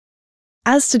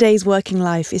As today's working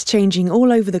life is changing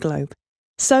all over the globe,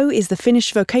 so is the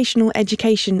Finnish vocational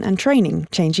education and training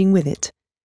changing with it.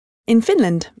 In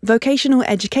Finland, vocational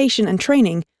education and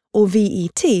training, or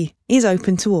VET, is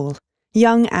open to all,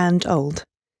 young and old.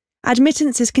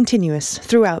 Admittance is continuous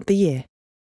throughout the year.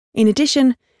 In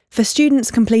addition, for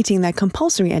students completing their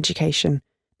compulsory education,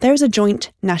 there is a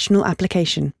joint national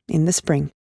application in the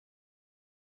spring.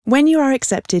 When you are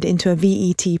accepted into a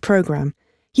VET programme,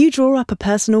 you draw up a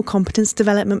personal competence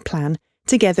development plan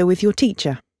together with your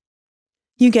teacher.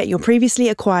 You get your previously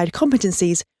acquired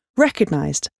competencies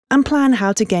recognised and plan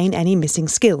how to gain any missing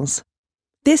skills.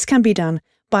 This can be done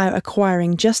by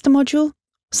acquiring just a module,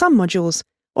 some modules,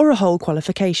 or a whole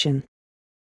qualification.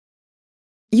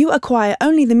 You acquire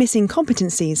only the missing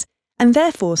competencies, and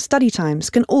therefore study times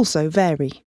can also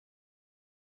vary.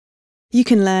 You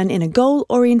can learn in a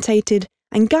goal-orientated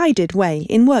and guided way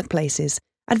in workplaces,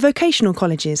 at vocational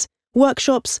colleges,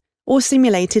 workshops, or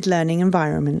simulated learning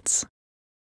environments.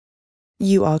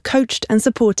 You are coached and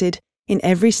supported in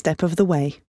every step of the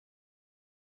way.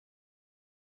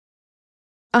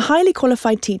 A highly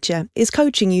qualified teacher is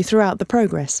coaching you throughout the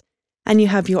progress, and you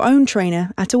have your own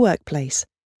trainer at a workplace.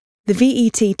 The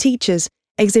VET teachers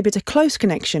exhibit a close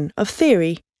connection of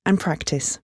theory and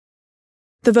practice.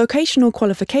 The vocational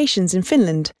qualifications in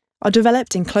Finland are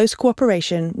developed in close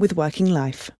cooperation with working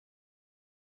life.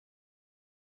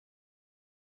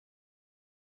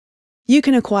 You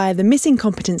can acquire the missing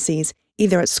competencies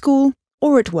either at school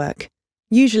or at work,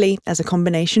 usually as a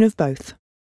combination of both.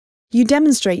 You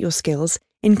demonstrate your skills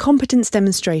in competence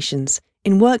demonstrations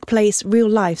in workplace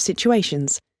real-life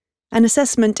situations. An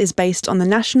assessment is based on the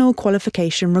national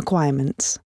qualification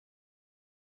requirements.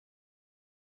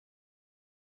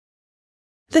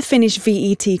 The Finnish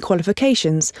VET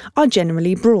qualifications are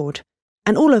generally broad,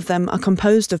 and all of them are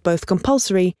composed of both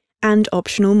compulsory and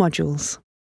optional modules.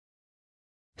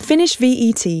 Finnish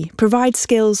VET provides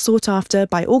skills sought after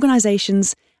by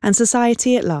organisations and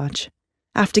society at large.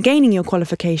 After gaining your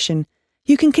qualification,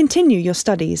 you can continue your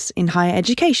studies in higher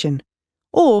education,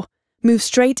 or move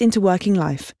straight into working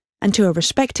life and to a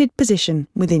respected position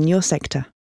within your sector.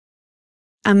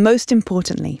 And most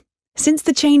importantly, since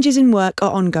the changes in work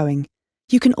are ongoing,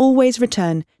 you can always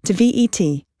return to VET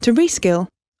to reskill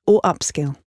or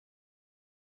upskill.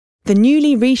 The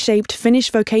newly reshaped Finnish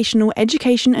vocational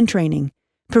education and training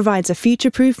provides a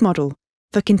future-proof model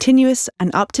for continuous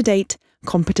and up-to-date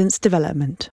competence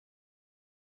development.